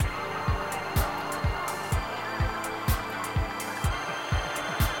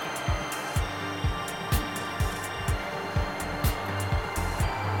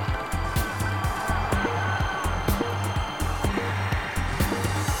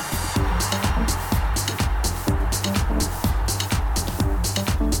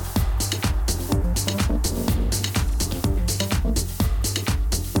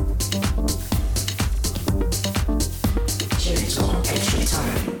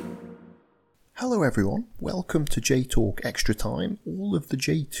Hello everyone, welcome to J-Talk Extra Time. All of the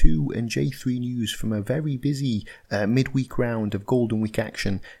J2 and J3 news from a very busy midweek round of Golden Week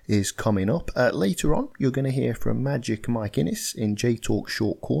action is coming up. Later on, you're going to hear from Magic Mike Innes in J-Talk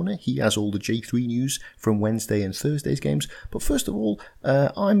Short Corner. He has all the J3 news from Wednesday and Thursday's games. But first of all,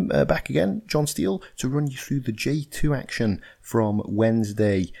 I'm back again, John Steele, to run you through the J2 action from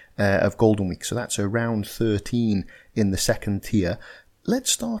Wednesday of Golden Week. So that's around 13 in the second tier.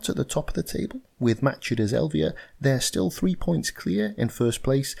 Let's start at the top of the table with Matchida's Elvia. They're still 3 points clear in first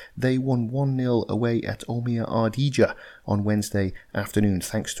place. They won 1-0 away at Omiya Ardija on Wednesday afternoon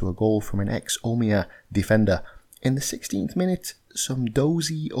thanks to a goal from an ex-Omiya defender. In the 16th minute, some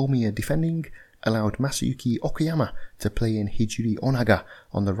dozy Omiya defending allowed Masayuki Okuyama to play in Hijiri Onaga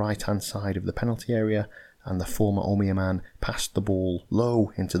on the right-hand side of the penalty area, and the former Omiya man passed the ball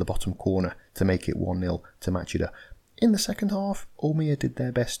low into the bottom corner to make it 1-0 to Machida. In the second half, Omiya did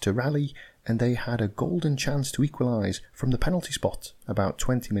their best to rally, and they had a golden chance to equalise from the penalty spot about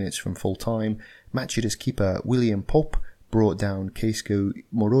 20 minutes from full time. Machida's keeper William Pope brought down Keisuke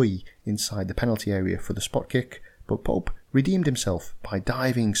Moroi inside the penalty area for the spot kick, but Pope redeemed himself by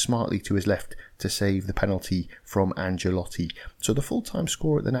diving smartly to his left to save the penalty from Angelotti. So the full-time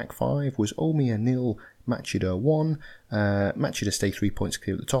score at the NAC 5 was Omiya 0, Machida 1. Machida stay 3 points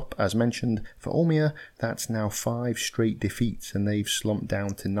clear at the top, as mentioned. For Omiya, that's now 5 straight defeats, and they've slumped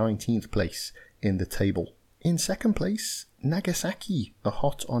down to 19th place in the table. In second place, Nagasaki are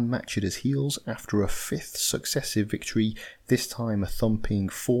hot on Machida's heels after a 5th successive victory, this time a thumping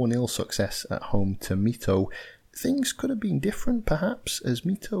 4-0 success at home to Mito. Things could have been different, perhaps, as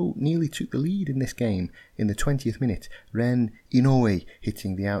Mito nearly took the lead in this game in the 20th minute, Ren Inoue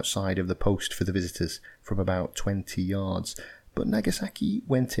hitting the outside of the post for the visitors from about 20 yards. But Nagasaki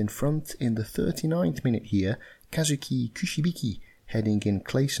went in front in the 39th minute here, Kazuki Kushibiki heading in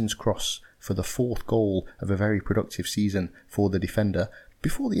Clayson's cross for the 4th goal of a very productive season for the defender.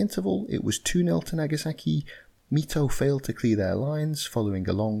 Before the interval, it was 2-0 to Nagasaki. Mito failed to clear their lines following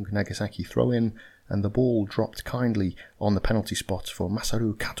a long Nagasaki throw-in, and the ball dropped kindly on the penalty spot for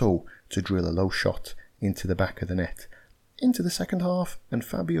Masaru Kato to drill a low shot into the back of the net. Into the second half, and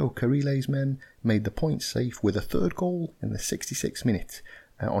Fabio Carile's men made the point safe with a 3rd goal in the 66th minute.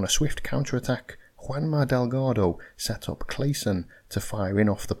 On a swift counter-attack, Juanma Delgado set up Clayson to fire in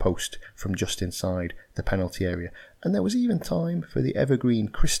off the post from just inside the penalty area. And there was even time for the evergreen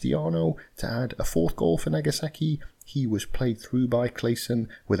Cristiano to add a 4th goal for Nagasaki. He was played through by Clayson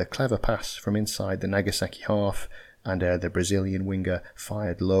with a clever pass from inside the Nagasaki half, and the Brazilian winger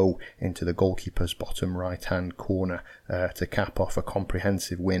fired low into the goalkeeper's bottom right-hand corner to cap off a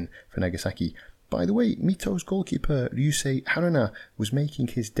comprehensive win for Nagasaki. By the way, Mito's goalkeeper Ryusei Haruna was making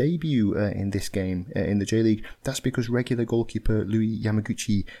his debut in this game in the J.League. That's because regular goalkeeper Louis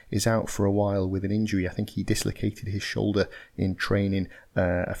Yamaguchi is out for a while with an injury. I think he dislocated his shoulder in training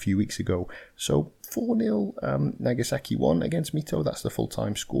a few weeks ago. So 4-0 Nagasaki won against Mito. That's the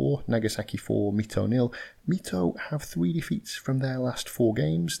full-time score. Nagasaki 4, Mito 0. Mito have 3 defeats from their last 4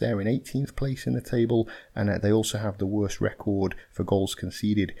 games. They're in 18th place in the table, and they also have the worst record for goals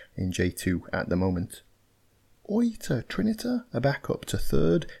conceded in J2 at the moment. Oita Trinita are back up to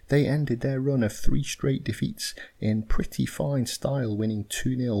 3rd. They ended their run of 3 straight defeats in pretty fine style, winning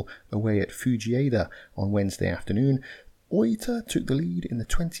 2-0 away at Fujieda on Wednesday afternoon. Oita took the lead in the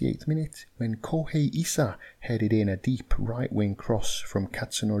 28th minute when Kohei Issa headed in a deep right-wing cross from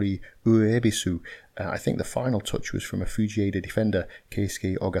Katsunori Uebisu. I think the final touch was from a Fujieda defender,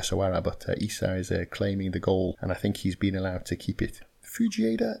 Keisuke Ogasawara, but Issa is claiming the goal, and I think he's been allowed to keep it.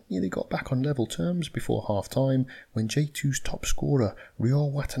 Fujieda nearly got back on level terms before half-time when J2's top scorer, Ryo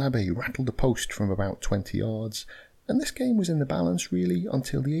Watanabe, rattled the post from about 20 yards. And this game was in the balance really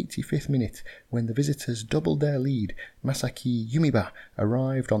until the 85th minute when the visitors doubled their lead. Masaki Yumiba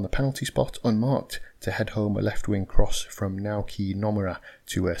arrived on the penalty spot unmarked to head home a left-wing cross from Naoki Nomura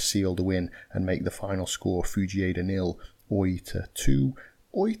to seal the win and make the final score Fujieda 0, Oita 2.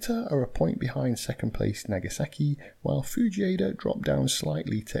 Oita are a point behind second place Nagasaki, while Fujieda dropped down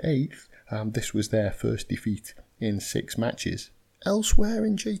slightly to 8th. This was their first defeat in 6 matches. Elsewhere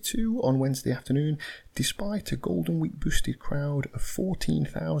in J2 on Wednesday afternoon, despite a Golden Week boosted crowd of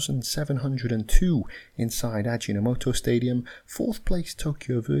 14,702 inside Ajinomoto Stadium, 4th place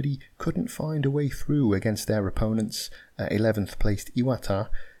Tokyo Verdy couldn't find a way through against their opponents, 11th placed Iwata.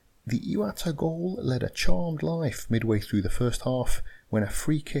 The Iwata goal led a charmed life midway through the first half when a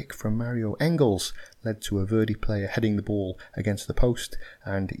free kick from Mario Engels led to a Verdy player heading the ball against the post,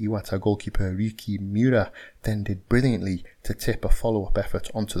 and Iwata goalkeeper Ryuki Miura then did brilliantly to tip a follow-up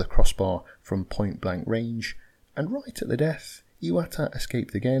effort onto the crossbar from point-blank range. And right at the death, Iwata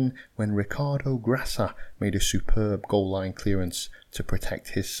escaped again when Ricardo Grassa made a superb goal line clearance to protect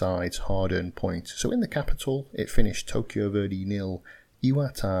his side's hard-earned point. So in the capital, it finished Tokyo Verdy 0,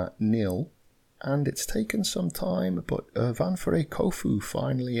 Iwata 0. And it's taken some time, but Vanfore Kofu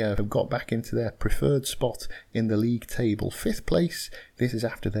finally have got back into their preferred spot in the league table. 5th place. This is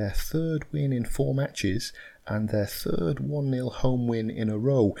after their 3rd win in 4 matches and their 3rd 1-0 home win in a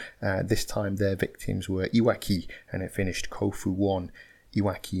row. This time their victims were Iwaki, and it finished Kofu 1,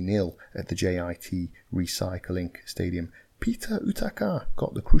 Iwaki 0 at the JIT Recycling Stadium. Peter Utaka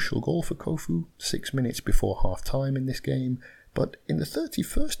got the crucial goal for Kofu 6 minutes before half-time in this game, but in the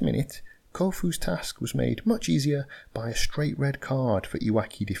 31st minute, Kofu's task was made much easier by a straight red card for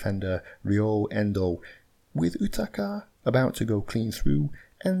Iwaki defender Ryo Endo. With Utaka about to go clean through,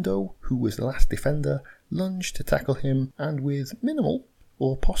 Endo, who was the last defender, lunged to tackle him, and with minimal,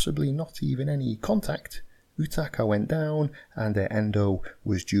 or possibly not even any contact, Utaka went down and Endo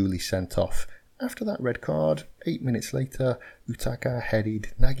was duly sent off. After that red card, 8 minutes later, Utaka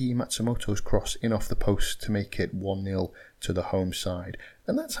headed Nagi Matsumoto's cross in off the post to make it 1-0 to the home side.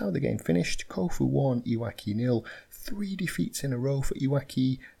 And that's how the game finished. Kofu 1, Iwaki 0. 3 defeats in a row for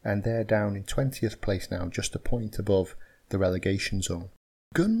Iwaki, and they're down in 20th place now, just a point above the relegation zone.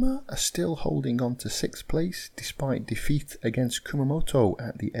 Gunma are still holding on to 6th place despite defeat against Kumamoto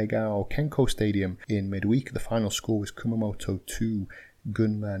at the Egao Kenko Stadium in midweek. The final score was Kumamoto 2,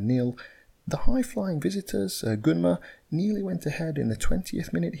 Gunma 0. The high-flying visitors, Gunma, nearly went ahead in the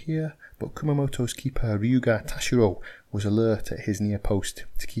 20th minute here, but Kumamoto's keeper Ryuga Tashiro was alert at his near post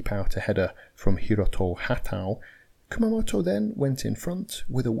to keep out a header from Hiroto Hatao. Kumamoto then went in front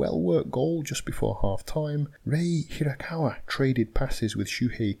with a well-worked goal just before half-time. Rei Hirakawa traded passes with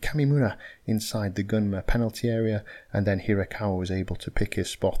Shuhei Kamimura inside the Gunma penalty area, and then Hirakawa was able to pick his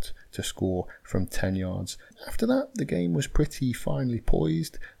spot to score from 10 yards. After that, the game was pretty finely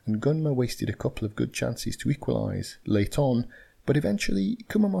poised, and Gunma wasted a couple of good chances to equalise late on, but eventually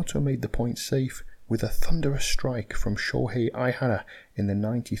Kumamoto made the point safe with a thunderous strike from Shohei Aihara in the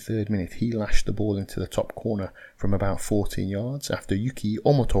 93rd minute. He lashed the ball into the top corner from about 14 yards after Yuki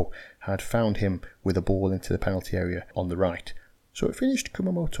Omoto had found him with a ball into the penalty area on the right. So it finished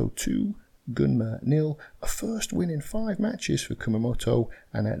Kumamoto 2, Gunma 0, a first win in 5 matches for Kumamoto,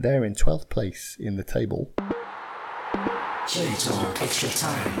 and they're in 12th place in the table. JTET Extra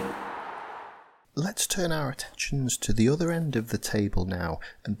Time. Let's turn our attentions to the other end of the table now,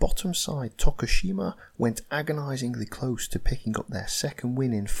 and bottom side Tokushima went agonisingly close to picking up their 2nd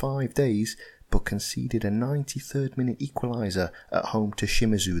win in 5 days, but conceded a 93rd minute equaliser at home to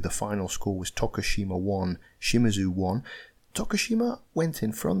Shimizu. The final score was Tokushima 1, Shimizu 1. Tokushima went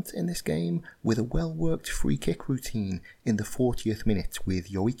in front in this game with a well-worked free-kick routine in the 40th minute, with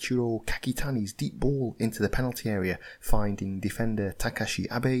Yoichiro Kakitani's deep ball into the penalty area, finding defender Takashi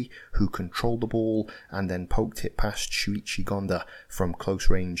Abe, who controlled the ball and then poked it past Shuichi Gonda from close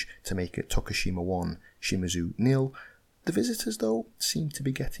range to make it Tokushima 1, Shimizu 0. The visitors, though, seemed to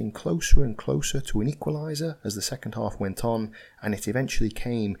be getting closer and closer to an equaliser as the second half went on, and it eventually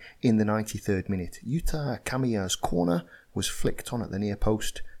came in the 93rd minute. Yuta Kamiya's corner was flicked on at the near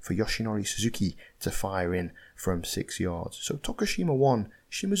post for Yoshinori Suzuki to fire in from 6 yards. So Tokushima 1,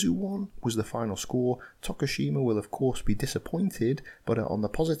 Shimizu 1 was the final score. Tokushima will of course be disappointed, but on the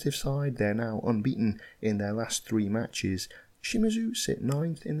positive side, they're now unbeaten in their last 3 matches. Shimizu sit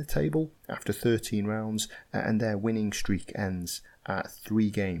 9th in the table after 13 rounds, and their winning streak ends at 3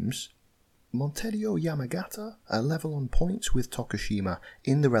 games. Monterio Yamagata are level on points with Tokushima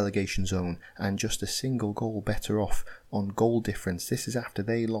in the relegation zone and just a single goal better off on goal difference. This is after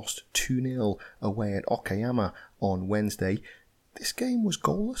they lost 2-0 away at Okayama on Wednesday. This game was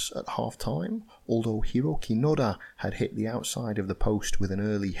goalless at half-time, although Hiroki Noda had hit the outside of the post with an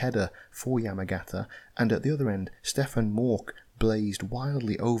early header for Yamagata, and at the other end, Stefan Mork blazed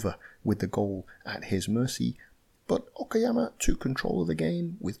wildly over with the goal at his mercy. But Okayama took control of the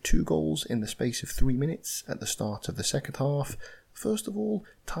game with 2 goals in the space of 3 minutes at the start of the second half. First of all,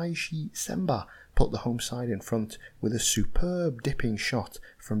 Taishi Semba put the home side in front with a superb dipping shot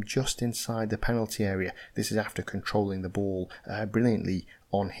from just inside the penalty area. This is after controlling the ball brilliantly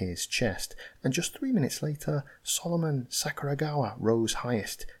on his chest. And just 3 minutes later, Solomon Sakuragawa rose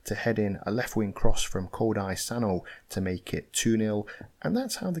highest to head in a left-wing cross from Kodai Sano to make it 2-0. And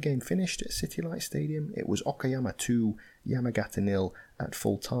that's how the game finished at City Light Stadium. It was Okayama 2, Yamagata 0 at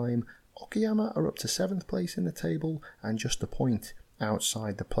full time. Okayama are up to 7th place in the table and just a point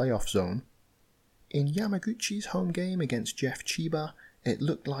outside the playoff zone. In Yamaguchi's home game against Jeff Chiba, It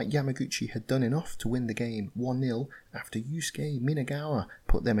looked like Yamaguchi had done enough to win the game 1-0 after Yusuke Minagawa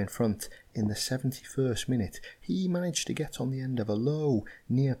put them in front in the 71st minute. He managed to get on the end of a low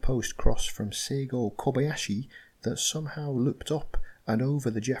near post cross from Seigo Kobayashi that somehow looped up and over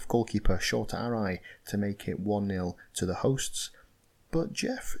the Jeff goalkeeper Shota Arai to make it 1-0 to the hosts. But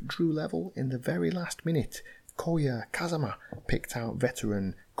Jeff drew level in the very last minute. Koya Kazama picked out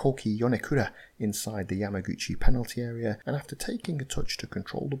veteran Koki Yonekura inside the Yamaguchi penalty area, and after taking a touch to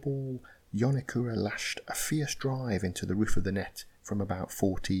control the ball, Yonekura lashed a fierce drive into the roof of the net from about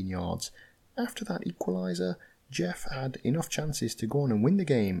 14 yards. After that equaliser, Jeff had enough chances to go on and win the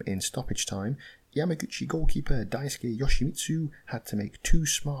game in stoppage time. Yamaguchi goalkeeper Daisuke Yoshimitsu had to make 2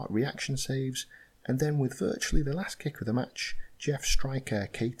 smart reaction saves, and then with virtually the last kick of the match, Jeff striker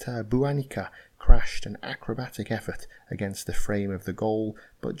Keita Buanika crashed an acrobatic effort against the frame of the goal,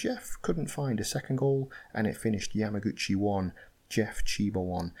 but Jeff couldn't find a second goal, and it finished Yamaguchi 1, Jeff Chiba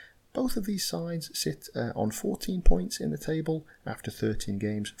 1. Both of these sides sit on 14 points in the table after 13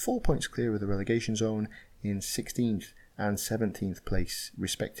 games, 4 points clear of the relegation zone in 16th and 17th place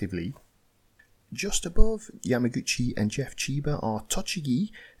respectively. Just above Yamaguchi and Jeff Chiba are Tochigi.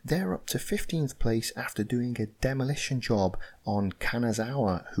 They're up to 15th place after doing a demolition job on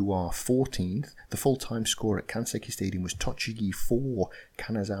Kanazawa, who are 14th. The full-time score at Kanseki Stadium was Tochigi 4,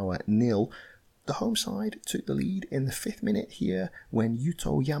 Kanazawa 0. The home side took the lead in the 5th minute here when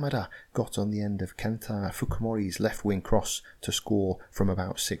Yuto Yamada got on the end of Kenta Fukumori's left wing cross to score from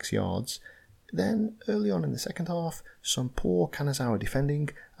about 6 yards. Then, early on in the second half, some poor Kanazawa defending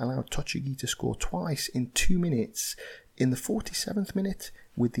allowed Tochigi to score twice in 2 minutes. In the 47th minute,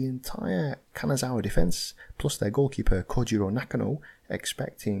 with the entire Kanazawa defence, plus their goalkeeper Kojiro Nakano,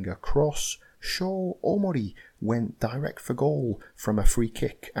 expecting a cross, Sho Omori went direct for goal from a free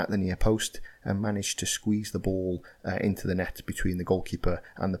kick at the near post and managed to squeeze the ball into the net between the goalkeeper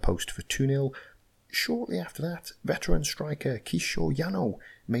and the post for 2-0. Shortly after that, veteran striker Kisho Yano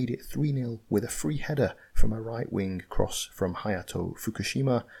made it 3-0 with a free header from a right-wing cross from Hayato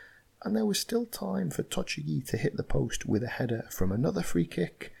Fukushima, and there was still time for Tochigi to hit the post with a header from another free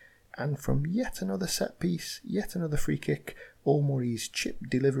kick, and from yet another set piece, yet another free kick, Omori's chip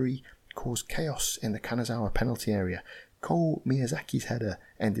delivery caused chaos in the Kanazawa penalty area. Ko Miyazaki's header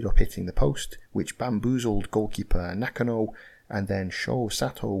ended up hitting the post, which bamboozled goalkeeper Nakano, and then Sho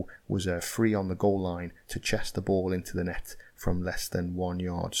Sato was free on the goal line to chest the ball into the net from less than 1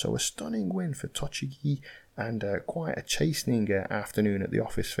 yard. So a stunning win for Tochigi, and quite a chastening afternoon at the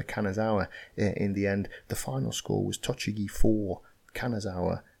office for Kanazawa. In the end, the final score was Tochigi 4,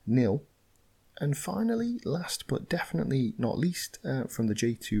 Kanazawa 0. And finally, last but definitely not least, from the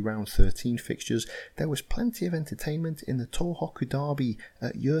J2 round 13 fixtures, there was plenty of entertainment in the Tohoku derby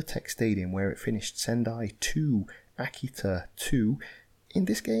at Yurtek Stadium, where it finished Sendai 2, Akita 2. In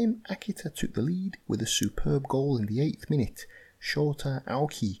this game, Akita took the lead with a superb goal in the 8th minute. Shota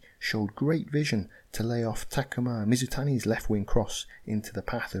Aoki showed great vision to lay off Takuma Mizutani's left wing cross into the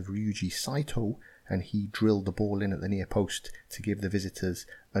path of Ryuji Saito, and he drilled the ball in at the near post to give the visitors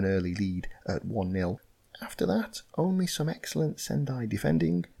an early lead at 1-0. After that, only some excellent Sendai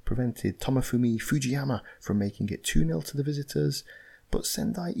defending prevented Tomofumi Fujiyama from making it 2-0 to the visitors, but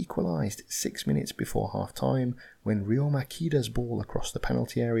Sendai equalised 6 minutes before half-time when Ryoma Kida's ball across the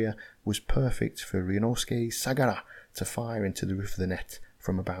penalty area was perfect for Ryunosuke Sagara to fire into the roof of the net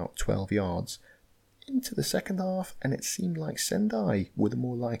from about 12 yards. Into the second half, and it seemed like Sendai were the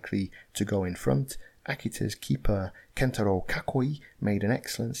more likely to go in front. Akita's keeper Kentaro Kakoi made an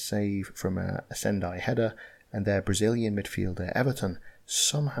excellent save from a Sendai header, and their Brazilian midfielder Everton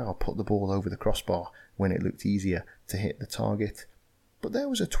somehow put the ball over the crossbar when it looked easier to hit the target. But there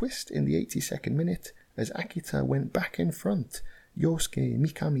was a twist in the 82nd minute as Akita went back in front. Yosuke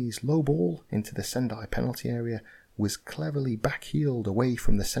Mikami's low ball into the Sendai penalty area was cleverly backheeled away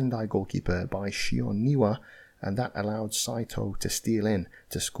from the Sendai goalkeeper by Shion Niwa, and that allowed Saito to steal in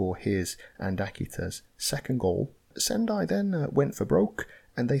to score his and Akita's second goal. Sendai then went for broke,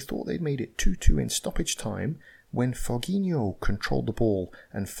 and they thought they'd made it 2-2 in stoppage time when Foginho controlled the ball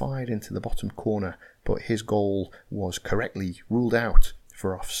and fired into the bottom corner, but his goal was correctly ruled out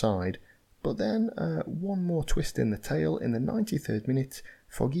for offside. But then one more twist in the tail. In the 93rd minute,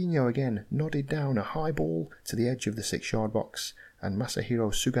 Foginho again nodded down a high ball to the edge of the 6-yard box, and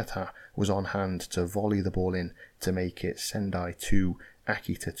Masahiro Sugata was on hand to volley the ball in to make it Sendai 2,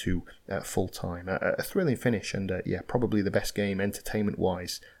 Akita 2 at full time. A thrilling finish, and probably the best game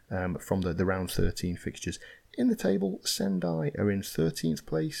entertainment-wise from the round 13 fixtures. In the table, Sendai are in 13th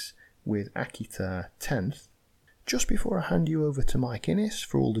place with Akita 10th. Just before I hand you over to Mike Innes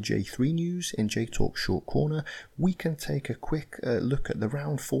for all the J3 news in J-Talk Short Corner, we can take a quick look at the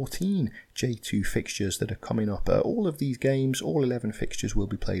round 14 J2 fixtures that are coming up. All of these games, all 11 fixtures, will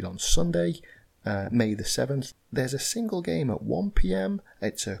be played on Sunday, May the 7th. There's a single game at 1 PM.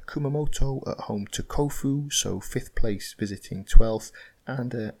 It's Kumamoto at home to Kofu, so 5th place visiting 12th.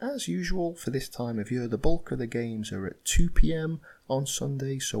 And as usual for this time of year, the bulk of the games are at 2 PM on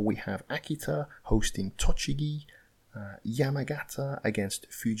Sunday. So we have Akita hosting Tochigi, Yamagata against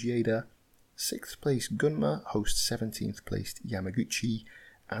Fujieda, 6th place Gunma hosts 17th placed Yamaguchi,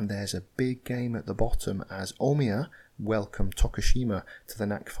 and there's a big game at the bottom as Omiya welcome Tokushima to the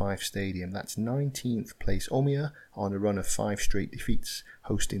NAC 5 Stadium. That's 19th place Omiya on a run of 5 straight defeats,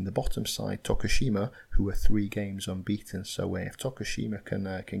 hosting the bottom side Tokushima, who are 3 games unbeaten. So if Tokushima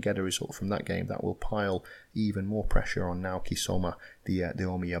can get a result from that game, that will pile even more pressure on Naoki Soma, the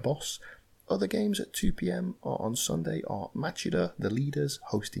Omiya boss. Other games at 2 PM on Sunday are Machida, the leaders,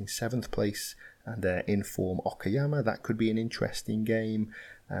 hosting 7th place, and in form Okayama. That could be an interesting game.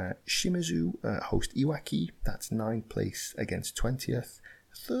 Shimizu host Iwaki, that's 9th place against 20th.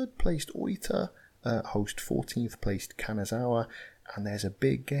 3rd placed Oita host 14th placed Kanazawa, and there's a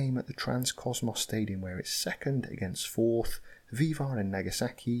big game at the Transcosmos Stadium where it's 2nd against 4th. Viva and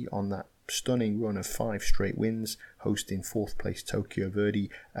Nagasaki on that stunning run of 5 straight wins, hosting 4th place Tokyo Verdy.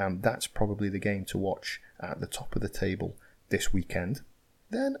 That's probably the game to watch at the top of the table this weekend.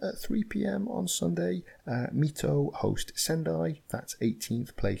 Then at 3 PM on Sunday, Mito host Sendai, that's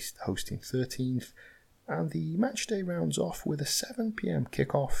 18th placed, hosting 13th. And the match day rounds off with a 7 PM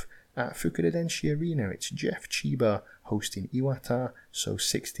kickoff at Fukuda Denshi Arena. It's Jeff Chiba hosting Iwata, so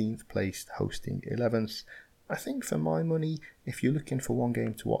 16th placed, hosting 11th. I think for my money, if you're looking for one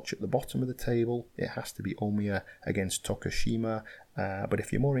game to watch at the bottom of the table, it has to be Omiya against Tokushima. But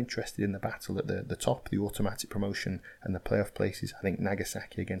if you're more interested in the battle at the top, the automatic promotion and the playoff places, I think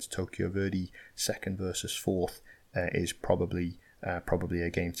Nagasaki against Tokyo Verdy, 2nd versus 4th, is probably a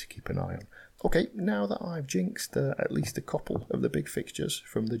game to keep an eye on. Okay, now that I've jinxed at least a couple of the big fixtures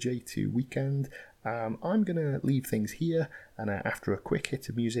from the J2 weekend, I'm going to leave things here, and after a quick hit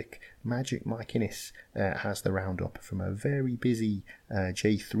of music, Magic Mike Innes has the roundup from a very busy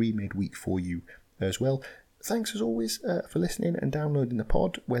J3 midweek for you as well. Thanks as always for listening and downloading the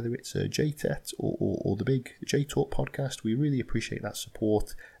pod, whether it's a JTET or the big J-Talk podcast. We really appreciate that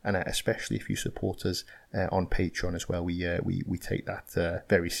support, and especially if you support us on Patreon as well. We take that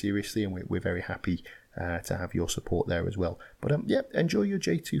very seriously, and we're very happy to have your support there as well. But enjoy your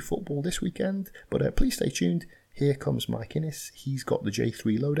J2 football this weekend, but please stay tuned. Here comes Mike Innes. He's got the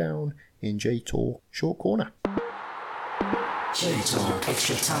J3 lowdown in J-Talk Short Corner. J-Talk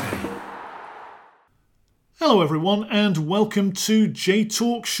Extra Time. Hello everyone, and welcome to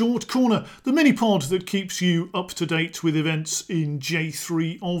J-Talk Short Corner, the mini-pod that keeps you up to date with events in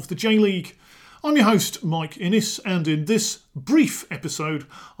J3 of the J.League. I'm your host, Mike Innes, and in this brief episode,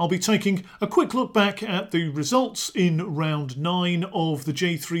 I'll be taking a quick look back at the results in round 9 of the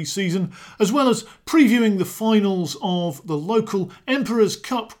J3 season, as well as previewing the finals of the local Emperor's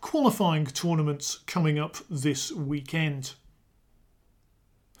Cup qualifying tournaments coming up this weekend.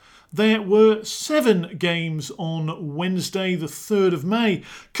 There were 7 games on Wednesday the 3rd of May.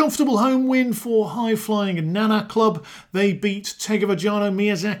 Comfortable home win for high-flying Nana Club. They beat Tegavajano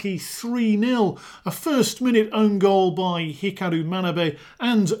Miyazaki 3-0. A first-minute own goal by Hikaru Manabe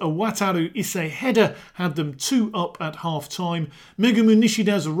and a Wataru Ise header had them 2 up at half-time. Megumi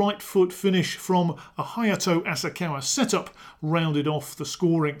Nishida's right foot finish from a Hayato Asakawa setup rounded off the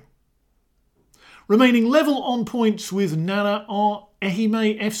scoring. Remaining level on points with Nana are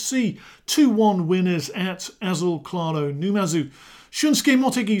Ehime FC, 2-1 winners at Azul Claro Numazu. Shunsuke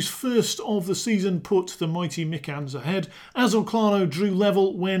Motegi's first of the season put the mighty Mikans ahead. Azul Claro drew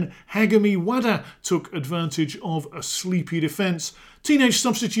level when Hagami Wada took advantage of a sleepy defence. Teenage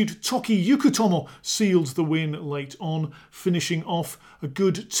substitute Toki Yukutomo sealed the win late on, finishing off a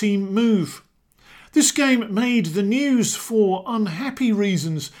good team move. This game made the news for unhappy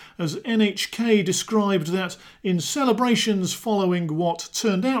reasons, as NHK described that in celebrations following what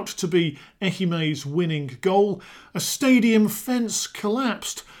turned out to be Ehime's winning goal, a stadium fence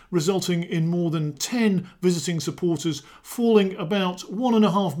collapsed, resulting in more than 10 visiting supporters falling about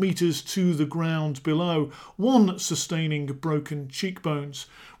 1.5 metres to the ground below, one sustaining broken cheekbones,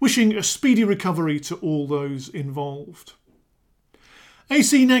 wishing a speedy recovery to all those involved.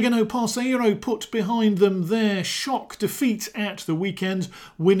 AC Nagano Parceiro put behind them their shock defeat at the weekend,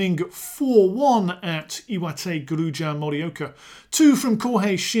 winning 4-1 at Iwate Gruja Morioka. 2 from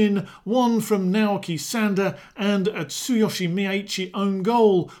Kohei Shin, 1 from Naoki Sanda, and a Tsuyoshi Miyaichi own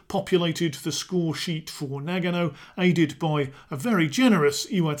goal populated the score sheet for Nagano, aided by a very generous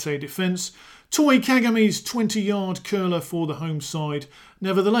Iwate defence. Toi Kagami's 20-yard curler for the home side,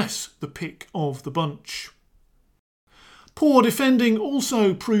 nevertheless the pick of the bunch. Poor defending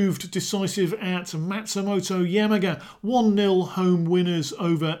also proved decisive at Matsumoto Yamaga, 1-0 home winners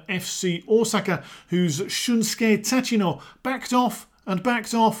over FC Osaka, whose Shunsuke Tachino backed off and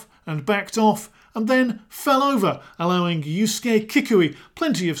backed off and backed off and then fell over, allowing Yusuke Kikui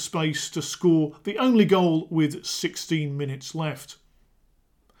plenty of space to score the only goal with 16 minutes left.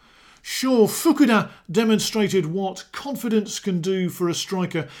 Sho Fukuda demonstrated what confidence can do for a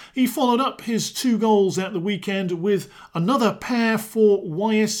striker. He followed up his 2 goals at the weekend with another pair for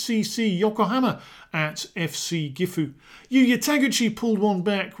YSCC Yokohama at FC Gifu. Yuya Taguchi pulled one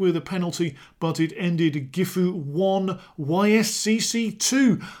back with a penalty, but it ended Gifu 1, YSCC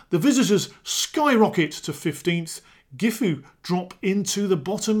 2. The visitors skyrocket to 15th. Gifu drop into the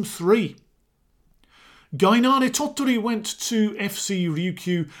bottom 3. Gainare Tottori went to FC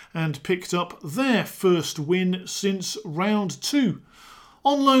Ryukyu and picked up their first win since round 2.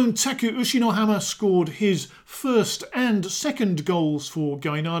 On loan, Taku Ushinohama scored his first and second goals for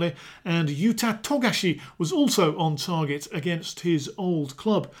Gainare, and Yuta Togashi was also on target against his old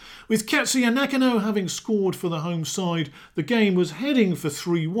club. With Katsuya Nakano having scored for the home side, the game was heading for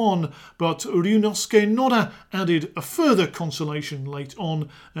 3-1, but Ryunosuke Noda added a further consolation late on,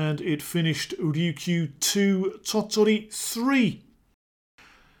 and it finished Ryukyu 2, Tottori 3.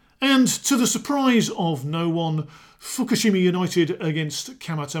 And to the surprise of no one, Fukushima United against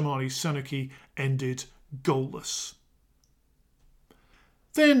Kamatamari Sanuki ended goalless.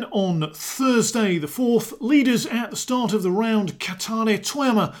 Then on Thursday the 4th, leaders at the start of the round Katare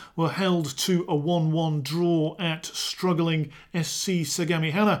Toyama were held to a 1-1 draw at struggling SC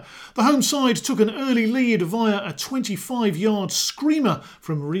Sagamihara. The home side took an early lead via a 25-yard screamer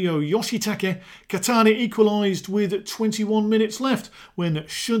from Ryo Yoshitake. Katare equalised with 21 minutes left when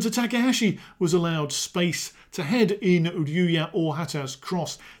Shunta Takahashi was allowed space to head in Ryuya Ohata's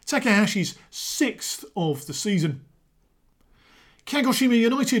cross, Takahashi's 6th of the season. Kagoshima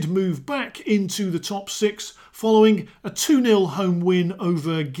United moved back into the top 6 following a 2-0 home win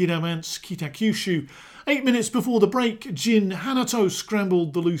over Giramant's Kitakyushu. 8 minutes before the break, Jin Hanato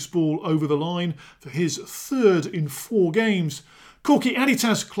scrambled the loose ball over the line for his 3rd in 4 games. Koki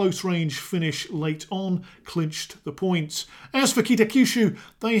Arita's close-range finish late on clinched the points. As for Kitakyushu,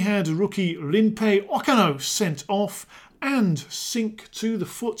 they had rookie Rinpei Okano sent off and sink to the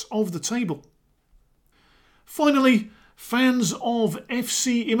foot of the table. Finally, fans of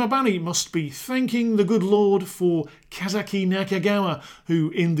FC Imabari must be thanking the good Lord for Kazaki Nakagawa, who,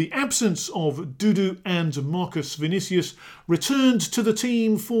 in the absence of Dudu and Marcus Vinicius, returned to the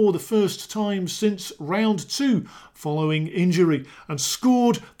team for the first time since round 2 following injury and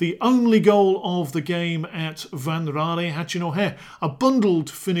scored the only goal of the game at Vanrare Hachinohe, a bundled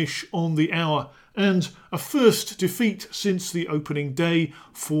finish on the hour and a first defeat since the opening day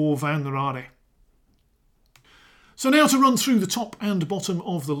for Vanrare. So now to run through the top and bottom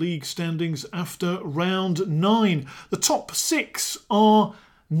of the league standings after round 9. The top 6 are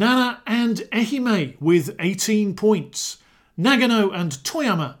Nara and Ehime with 18 points, Nagano and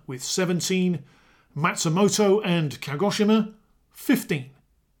Toyama with 17, Matsumoto and Kagoshima 15.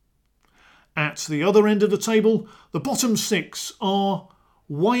 At the other end of the table, the bottom 6 are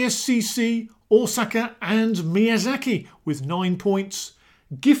YSCC, Osaka and Miyazaki with 9 points,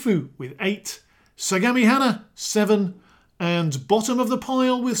 Gifu with 8, Sagamihara 7, and bottom of the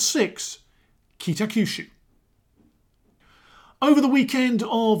pile with 6, Kitakyushu. Over the weekend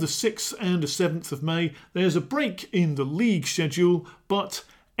of the 6th and 7th of May, there's a break in the league schedule, but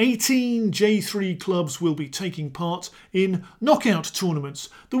 18 J3 clubs will be taking part in knockout tournaments,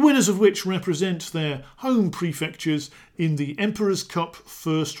 the winners of which represent their home prefectures in the Emperor's Cup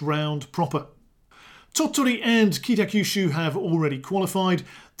first round proper. Tottori and Kitakyushu have already qualified.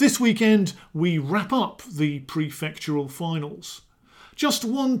 This weekend we wrap up the prefectural finals. Just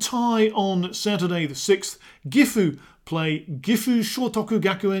one tie on Saturday the 6th. Gifu play Gifu Shotoku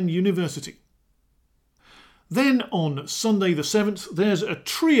Gakuen University. Then on Sunday the 7th there's a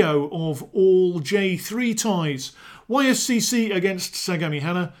trio of all J3 ties. YSCC against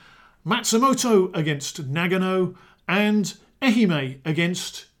Sagamihara, Matsumoto against Nagano and Ehime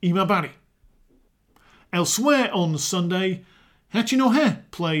against Imabari. Elsewhere on Sunday, Hachinohe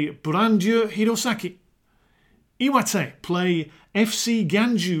play Brandieu Hirosaki. Iwate play FC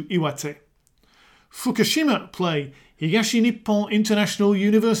Ganju Iwate. Fukushima play Higashi Nippon International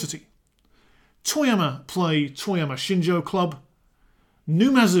University. Toyama play Toyama Shinjo Club.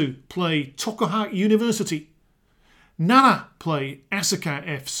 Numazu play Tokuha University. Nara play Asuka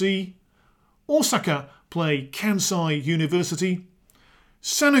FC. Osaka play Kansai University.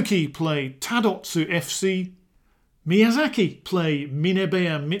 Sanuki play Tadotsu FC. Miyazaki play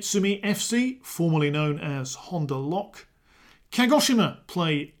Minebeya Mitsumi FC, formerly known as Honda Lock. Kagoshima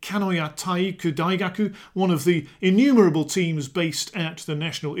play Kanoya Taiku Daigaku, one of the innumerable teams based at the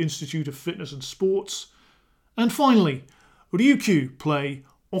National Institute of Fitness and Sports. And finally, Ryukyu play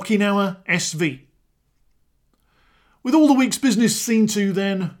Okinawa SV. With all the week's business seen to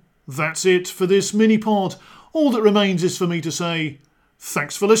then, that's it for this mini-pod. All that remains is for me to say,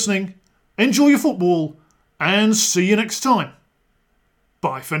 thanks for listening, enjoy your football, and see you next time.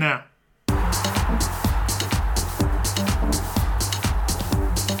 Bye for now.